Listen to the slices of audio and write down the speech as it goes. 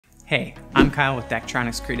Hey, I'm Kyle with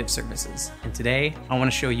Daktronics Creative Services, and today I want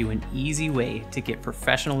to show you an easy way to get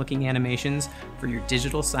professional looking animations for your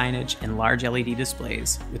digital signage and large LED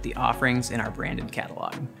displays with the offerings in our branded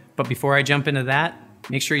catalog. But before I jump into that,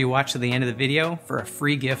 make sure you watch to the end of the video for a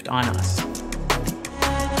free gift on us.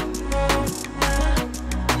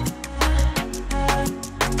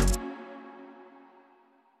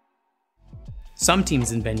 Some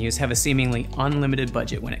teams and venues have a seemingly unlimited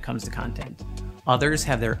budget when it comes to content. Others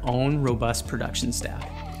have their own robust production staff,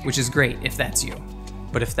 which is great if that's you.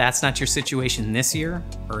 But if that's not your situation this year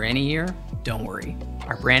or any year, don't worry.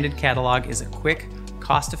 Our branded catalog is a quick,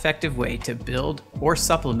 cost-effective way to build or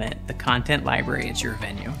supplement the content library at your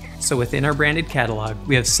venue. So within our branded catalog,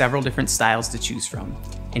 we have several different styles to choose from,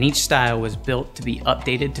 and each style was built to be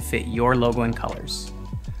updated to fit your logo and colors.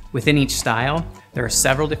 Within each style, there are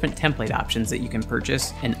several different template options that you can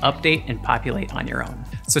purchase and update and populate on your own.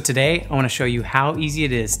 So today, I want to show you how easy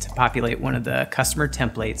it is to populate one of the customer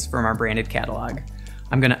templates from our branded catalog.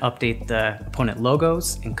 I'm going to update the opponent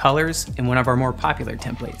logos and colors in one of our more popular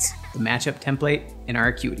templates, the matchup template in our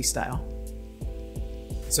Acuity style.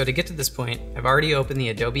 So to get to this point, I've already opened the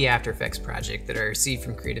Adobe After Effects project that I received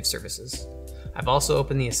from Creative Services. I've also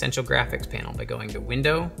opened the Essential Graphics panel by going to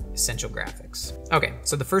Window, Essential Graphics. Okay,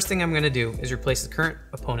 so the first thing I'm going to do is replace the current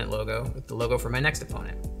opponent logo with the logo for my next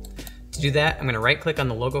opponent. To do that, I'm going to right-click on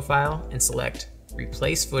the logo file and select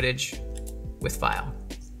Replace Footage with File.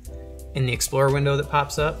 In the Explorer window that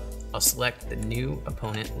pops up, I'll select the new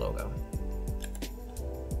opponent logo.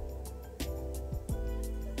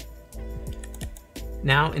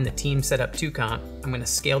 Now in the Team Setup 2 comp, I'm going to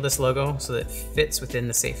scale this logo so that it fits within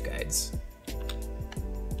the safe guides.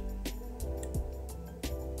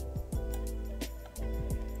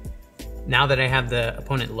 Now that I have the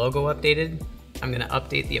opponent logo updated, I'm going to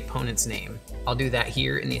update the opponent's name. I'll do that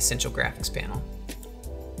here in the Essential Graphics panel.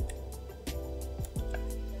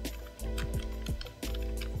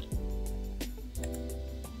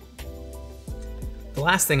 The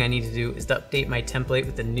last thing I need to do is to update my template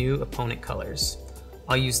with the new opponent colors.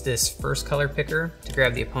 I'll use this first color picker to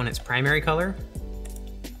grab the opponent's primary color,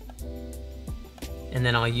 and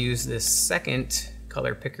then I'll use this second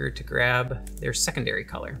color picker to grab their secondary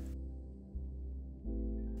color.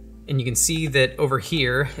 And you can see that over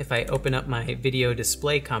here, if I open up my video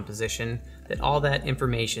display composition, that all that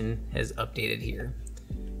information has updated here.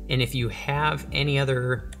 And if you have any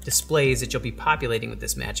other displays that you'll be populating with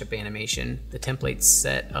this matchup animation, the template's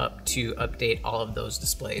set up to update all of those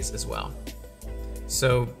displays as well.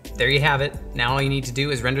 So there you have it. Now all you need to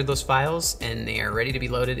do is render those files and they are ready to be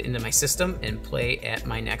loaded into my system and play at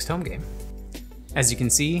my next home game. As you can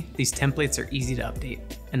see, these templates are easy to update,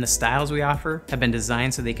 and the styles we offer have been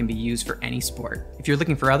designed so they can be used for any sport. If you're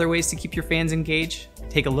looking for other ways to keep your fans engaged,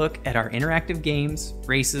 take a look at our interactive games,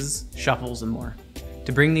 races, shuffles, and more.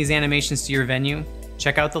 To bring these animations to your venue,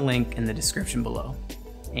 check out the link in the description below.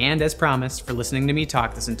 And as promised, for listening to me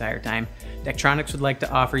talk this entire time, Daktronics would like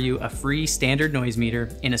to offer you a free standard noise meter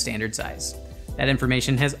in a standard size. That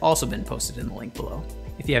information has also been posted in the link below.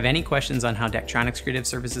 If you have any questions on how Daktronics Creative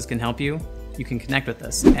Services can help you, you can connect with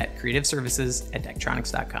us at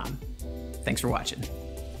CreativeServices@daktronics.com. Thanks for watching.